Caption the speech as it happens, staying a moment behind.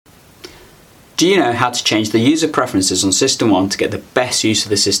Do you know how to change the user preferences on SystmOne to get the best use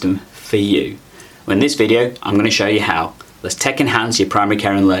of the system for you? Well, in this video, I'm going to show you how. Let's tech enhance your primary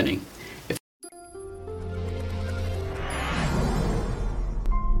care and learning.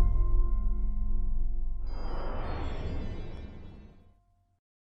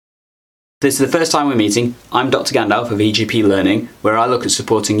 If this is the first time we're meeting, I'm Dr. Gandalf of EGP Learning, where I look at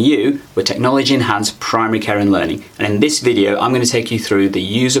supporting you with technology-enhanced primary care and learning. And in this video, I'm going to take you through the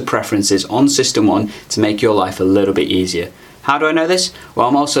user preferences on SystmOne to make your life a little bit easier. How do I know this? Well,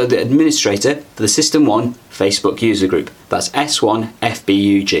 I'm also the administrator for the SystmOne Facebook user group. That's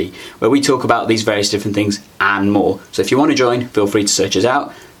S1FBUG, where we talk about these various different things and more. So if you want to join, feel free to search us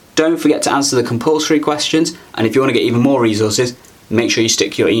out. Don't forget to answer the compulsory questions, and if you want to get even more resources, make sure you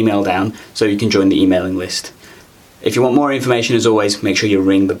stick your email down so you can join the emailing list. If you want more information, as always, make sure you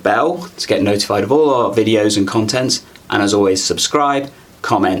ring the bell to get notified of all our videos and contents. And as always, subscribe,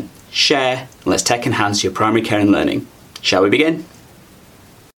 comment, share, and let's tech enhance your primary care and learning. Shall we begin?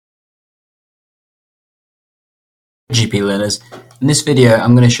 GP learners, in this video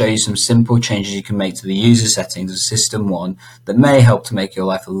I'm going to show you some simple changes you can make to the user settings of SystmOne that may help to make your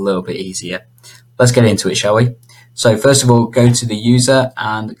life a little bit easier. Let's get into it, shall we? So first of all, go to the user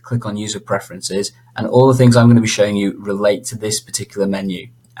and click on user preferences, and all the things I'm going to be showing you relate to this particular menu.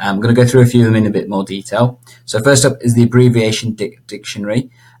 I'm going to go through a few of them in a bit more detail. So first up is the abbreviation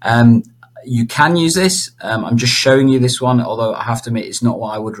dictionary. You can use this. I'm just showing you this one, although I have to admit it's not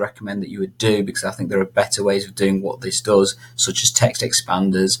what I would recommend that you would do, because I think there are better ways of doing what this does, such as text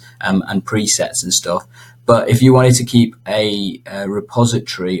expanders and presets and stuff. But if you wanted to keep a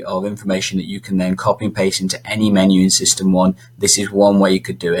repository of information that you can then copy and paste into any menu in SystmOne, this is one way you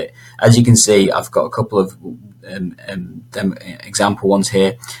could do it. As you can see, I've got a couple of example ones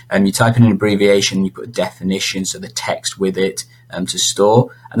here. You type in an abbreviation, you put a definition, so the text with it to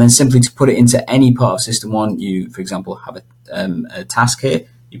store, and then simply to put it into any part of SystmOne. You, for example, have a task here.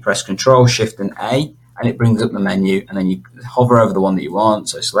 You press Control, Shift, and A, and it brings up the menu, and then you hover over the one that you want.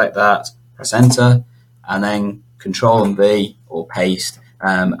 So select that, press Enter, and then Control and V or paste,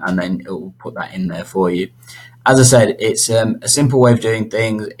 and then it will put that in there for you. As I said, it's a simple way of doing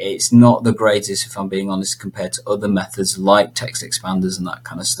things. It's not the greatest, if I'm being honest, compared to other methods like text expanders and that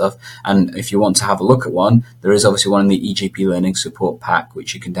kind of stuff. And if you want to have a look at one, there is obviously one in the EGP Learning Support Pack,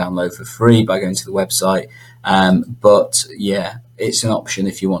 which you can download for free by going to the website. But yeah, it's an option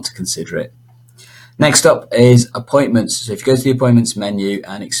if you want to consider it. Next up is appointments. So if you go to the appointments menu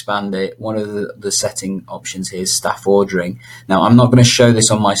and expand it, one of the setting options here is staff ordering. Now, I'm not going to show this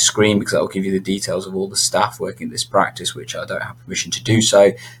on my screen because that will give you the details of all the staff working at this practice, which I don't have permission to do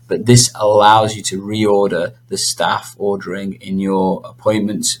so. But this allows you to reorder the staff ordering in your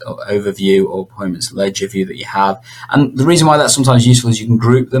appointments overview or appointments ledger view that you have. And the reason why that's sometimes useful is you can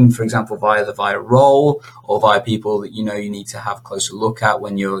group them, for example, via role or via people that you know you need to have a closer look at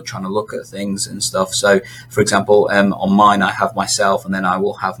when you're trying to look at things and stuff. So, for example, on mine, I have myself, and then I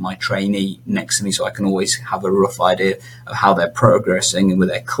will have my trainee next to me, so I can always have a rough idea of how they're progressing with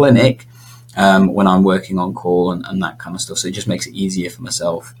their clinic when I'm working on call and that kind of stuff. So it just makes it easier for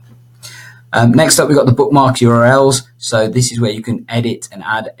myself. Next up, we've got the bookmark URLs. So this is where you can edit and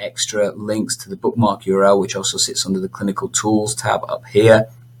add extra links to the bookmark URL, which also sits under the clinical tools tab up here.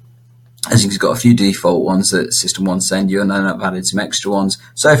 As you've got a few default ones that SystmOne send you, and then I've added some extra ones.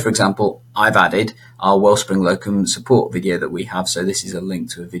 So, for example, I've added our Wellspring Locum support video that we have. So this is a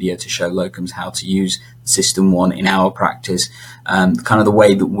link to a video to show locums how to use SystmOne in our practice. Kind of the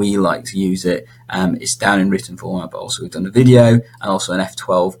way that we like to use it. It's down in written format, but also we've done a video and also an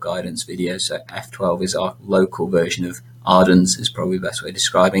F12 guidance video. So F12 is our local version of Ardens, is probably the best way of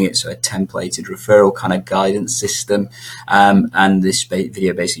describing it. So a templated referral kind of guidance system. And this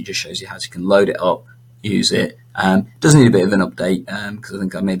video basically just shows you how you can load it up, use it. Does need a bit of an update because I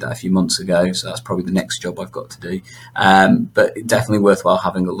think I made that a few months ago, so that's probably the next job I've got to do. But definitely worthwhile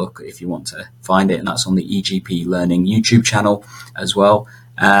having a look if you want to find it, and that's on the EGP Learning YouTube channel as well.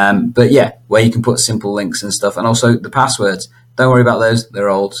 But yeah, where you can put simple links and stuff, and also the passwords. Don't worry about those; they're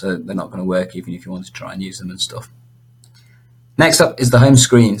old, so they're not going to work even if you want to try and use them and stuff. Next up is the home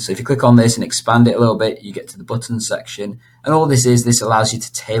screen. So if you click on this and expand it a little bit, you get to the buttons section. And all this allows you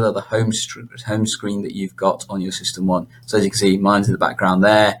to tailor the home screen that you've got on your SystmOne. So as you can see, mine's in the background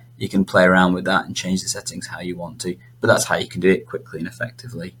there. You can play around with that and change the settings how you want to. But that's how you can do it quickly and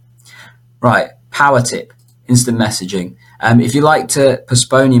effectively. Right, power tip, instant messaging. If you like to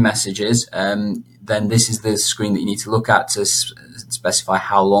postpone your messages, then this is the screen that you need to look at to specify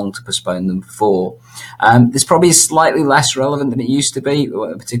how long to postpone them for. This probably is slightly less relevant than it used to be,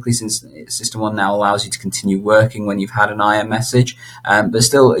 particularly since SystmOne now allows you to continue working when you've had an IM message, but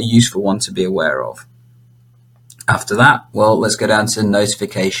still a useful one to be aware of. After that, well, let's go down to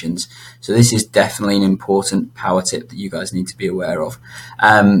notifications. So this is definitely an important power tip that you guys need to be aware of.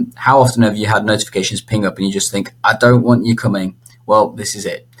 How often have you had notifications ping up and you just think, I don't want you coming? Well, this is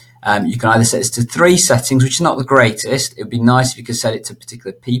it. You can either set this to 3 settings, which is not the greatest. It would be nice if you could set it to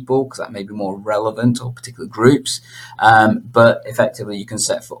particular people, because that may be more relevant, or particular groups. But effectively, you can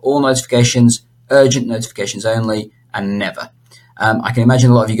set for all notifications, urgent notifications only, and never. I can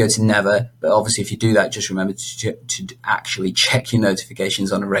imagine a lot of you go to never, but obviously if you do that, just remember to actually check your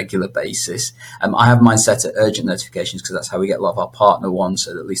notifications on a regular basis. I have mine set to urgent notifications because that's how we get a lot of our partner ones,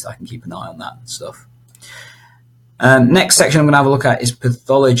 so that at least I can keep an eye on that and stuff. Next section I'm going to have a look at is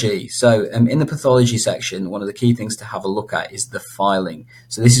pathology. So in the pathology section, one of the key things to have a look at is the filing.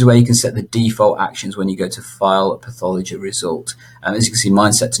 So this is where you can set the default actions when you go to file a pathology result. As you can see,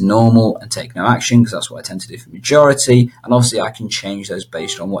 mine's set to normal and take no action, because that's what I tend to do for majority. And obviously I can change those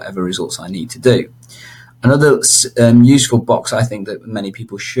based on whatever results I need to do. Another useful box I think that many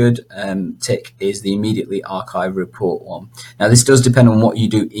people should tick is the immediately archive report one. Now, this does depend on what you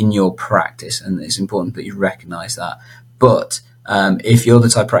do in your practice, and it's important that you recognize that. But if you're the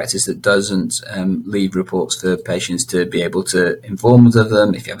type of practice that doesn't leave reports for patients to be able to inform of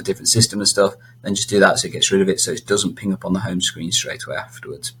them, if you have a different system and stuff, then just do that so it gets rid of it, so it doesn't ping up on the home screen straight away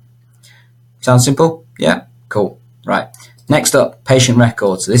afterwards. Sound simple? Yeah? Cool. Right. Next up, patient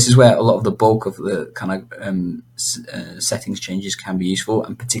records. So this is where a lot of the bulk of the kind of settings changes can be useful,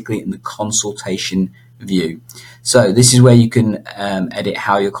 and particularly in the consultation view. So this is where you can edit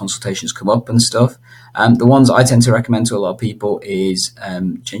how your consultations come up and stuff. The ones I tend to recommend to a lot of people is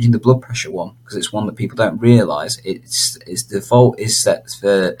changing the blood pressure one, because it's one that people don't realise. Its default is set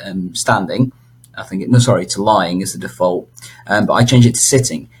for standing. I think to lying is the default, but I change it to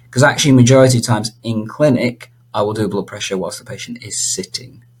sitting, because actually majority of times in clinic I will do blood pressure whilst the patient is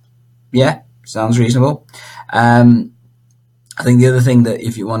sitting. Yeah, sounds reasonable. I think the other thing that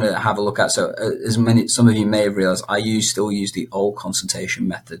if you want to have a look at, so some of you may have realized, I still use the old consultation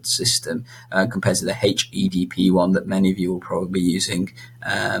method system compared to the HEDP one that many of you will probably be using.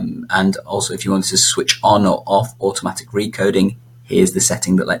 And also if you wanted to switch on or off automatic recoding, here's the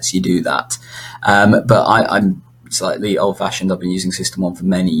setting that lets you do that. But I'm slightly old-fashioned. I've been using SystmOne for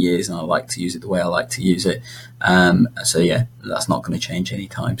many years, and I like to use it the way I like to use it. So yeah, that's not going to change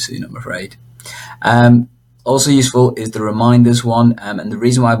anytime soon, I'm afraid. Also useful is the reminders one, and the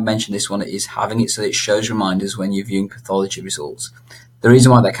reason why I've mentioned this one is having it so it shows reminders when you're viewing pathology results. The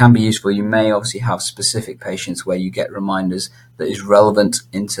reason why that can be useful, you may obviously have specific patients where you get reminders that is relevant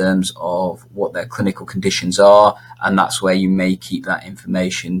in terms of what their clinical conditions are, and that's where you may keep that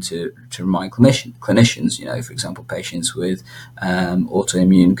information to remind clinicians, for example, patients with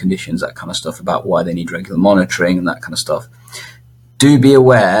autoimmune conditions, that kind of stuff, about why they need regular monitoring and that kind of stuff. Do be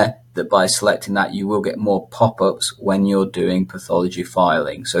aware that by selecting that, you will get more pop-ups when you're doing pathology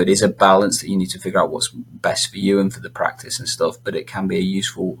filing. So it is a balance that you need to figure out what's best for you and for the practice and stuff, but it can be a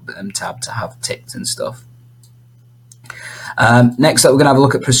useful tab to have ticked and stuff. Next up, we're going to have a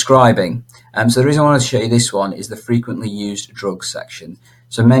look at prescribing. So the reason I wanted to show you this one is the frequently used drugs section.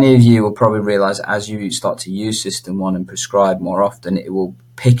 So many of you will probably realize as you start to use SystmOne and prescribe more often, it will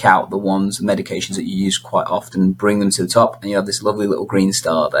pick out the medications that you use quite often and bring them to the top, and you have this lovely little green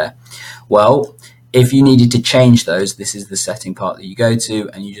star there. Well, if you needed to change those, this is the setting part that you go to,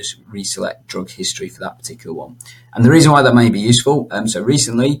 and you just reselect drug history for that particular one. And the reason why that may be useful, so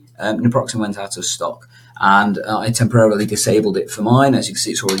recently naproxen went out of stock, and I temporarily disabled it for mine. As you can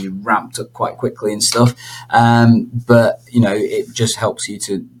see, it's already ramped up quite quickly and stuff, but it just helps you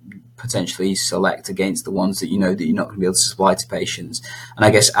to potentially select against the ones that you know that you're not going to be able to supply to patients. And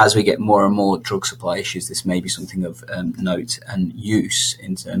I guess as we get more and more drug supply issues, this may be something of note and use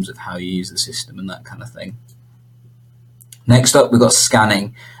in terms of how you use the system and that kind of thing. Next up, we've got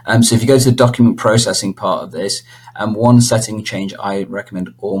scanning. So if you go to the document processing part of this, one setting change I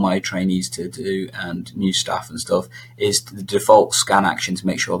recommend all my trainees to do, and new staff and stuff, is the default scan action to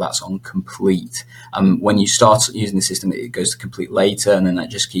make sure that's on complete. When you start using the system, it goes to complete later, and then that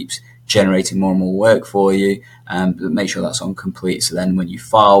just keeps generating more and more work for you. But make sure that's on complete, so then when you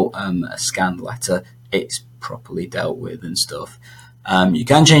file a scanned letter, it's properly dealt with and stuff. You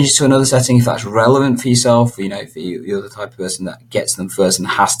can change it to another setting if that's relevant for yourself. If you're the type of person that gets them first and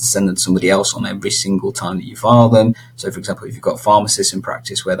has to send them to somebody else on every single time that you file them. So, for example, if you've got pharmacists in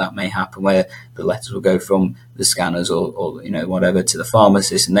practice where that may happen, where the letters will go from the scanners or whatever to the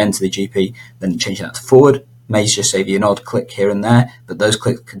pharmacist and then to the GP, then changing that to forward may just save you an odd click here and there, but those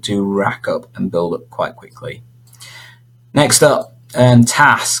clicks do rack up and build up quite quickly. Next up,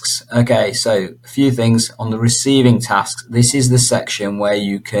 tasks. Okay, so a few things on the receiving tasks. This is the section where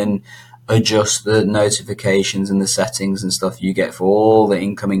you can adjust the notifications and the settings and stuff you get for all the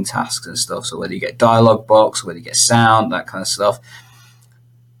incoming tasks and stuff. So whether you get dialog box, whether you get sound, that kind of stuff.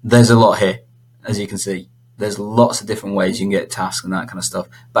 There's a lot here, as you can see. There's lots of different ways you can get tasks and that kind of stuff.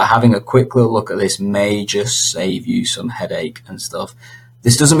 But having a quick little look at this may just save you some headache and stuff.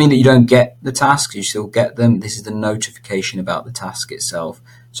 This doesn't mean that you don't get the tasks, you still get them. This is the notification about the task itself.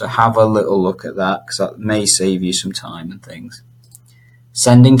 So have a little look at that, because that may save you some time and things.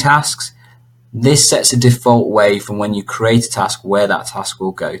 Sending tasks. This sets a default way from when you create a task where that task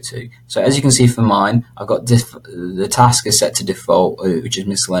will go to. So as you can see for mine, I've got the task is set to default, which is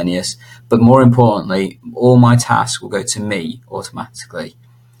miscellaneous. But more importantly, all my tasks will go to me automatically.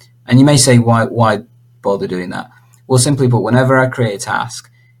 And you may say, why bother doing that? Well, simply put, whenever I create a task,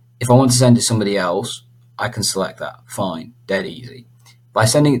 if I want to send it to somebody else, I can select that. Fine, dead easy. By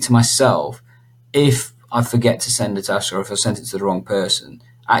sending it to myself, if I forget to send a task or if I sent it to the wrong person,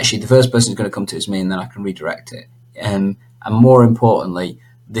 actually the first person is going to come to is me, and then I can redirect it. And more importantly,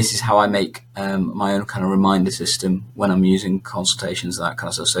 this is how I make my own kind of reminder system when I'm using consultations and that kind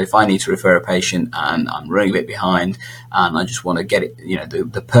of stuff. So if I need to refer a patient and I'm running a bit behind and I just want to get it,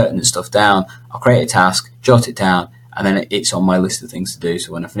 the pertinent stuff down, I'll create a task, jot it down, and then it's on my list of things to do.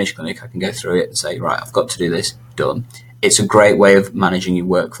 So when I finish clinic, I can go through it and say, right, I've got to do this, done. It's a great way of managing your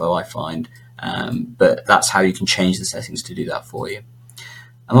workflow, I find. But that's how you can change the settings to do that for you.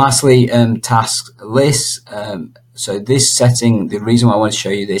 And lastly, task lists. So this setting, the reason why I want to show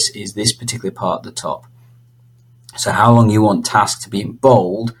you this is this particular part at the top. So how long you want tasks to be in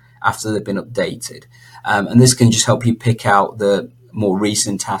bold after they've been updated. And this can just help you pick out the more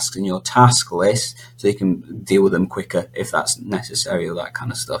recent tasks in your task list so you can deal with them quicker if that's necessary, or that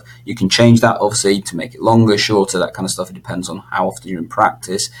kind of stuff. You can change that obviously to make it longer, shorter, that kind of stuff. It depends on how often you're in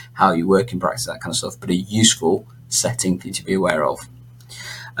practice, how you work in practice, that kind of stuff, but a useful setting for you to be aware of.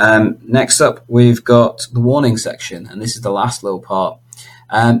 Next up, we've got the warning section, and this is the last little part.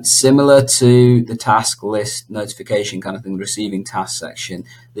 Similar to the task list notification kind of thing, the receiving task section,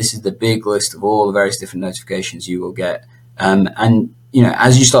 this is the big list of all the various different notifications you will get. And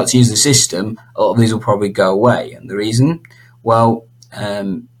as you start to use the system, a lot of these will probably go away. And the reason? Well,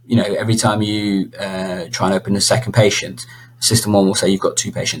 every time you try and open a second patient, SystmOne will say you've got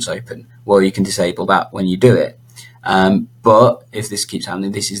 2 patients open. Well, you can disable that when you do it. But if this keeps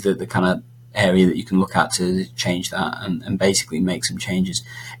happening, this is the kind of area that you can look at to change that and basically make some changes.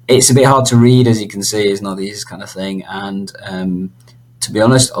 It's a bit hard to read, as you can see. It's not the easiest kind of thing. And to be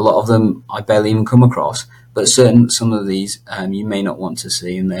honest, a lot of them I barely even come across. But some of these you may not want to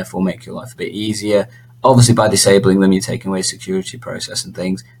see, and therefore make your life a bit easier. Obviously, by disabling them, you're taking away security process and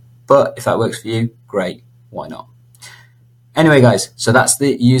things. But if that works for you, great. Why not? Anyway, guys, so that's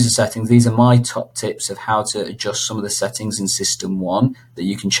the user settings. These are my top tips of how to adjust some of the settings in SystmOne that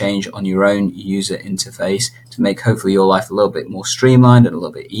you can change on your own user interface to make hopefully your life a little bit more streamlined and a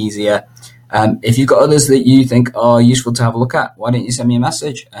little bit easier. If you've got others that you think are useful to have a look at, why don't you send me a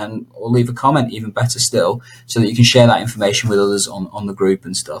message or leave a comment, even better still, so that you can share that information with others on the group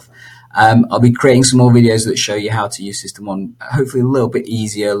and stuff. I'll be creating some more videos that show you how to use SystmOne, hopefully a little bit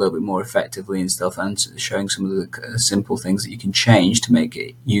easier, a little bit more effectively and stuff, and showing some of the simple things that you can change to make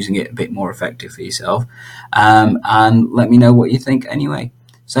it using it a bit more effective for yourself. And let me know what you think anyway.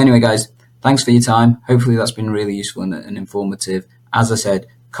 So anyway, guys, thanks for your time. Hopefully that's been really useful and informative. As I said,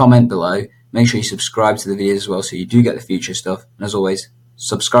 comment below. Make sure you subscribe to the videos as well so you do get the future stuff. And as always,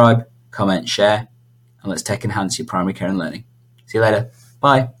 subscribe, comment, share, and let's tech enhance your primary care and learning. See you later.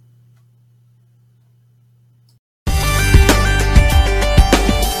 Bye.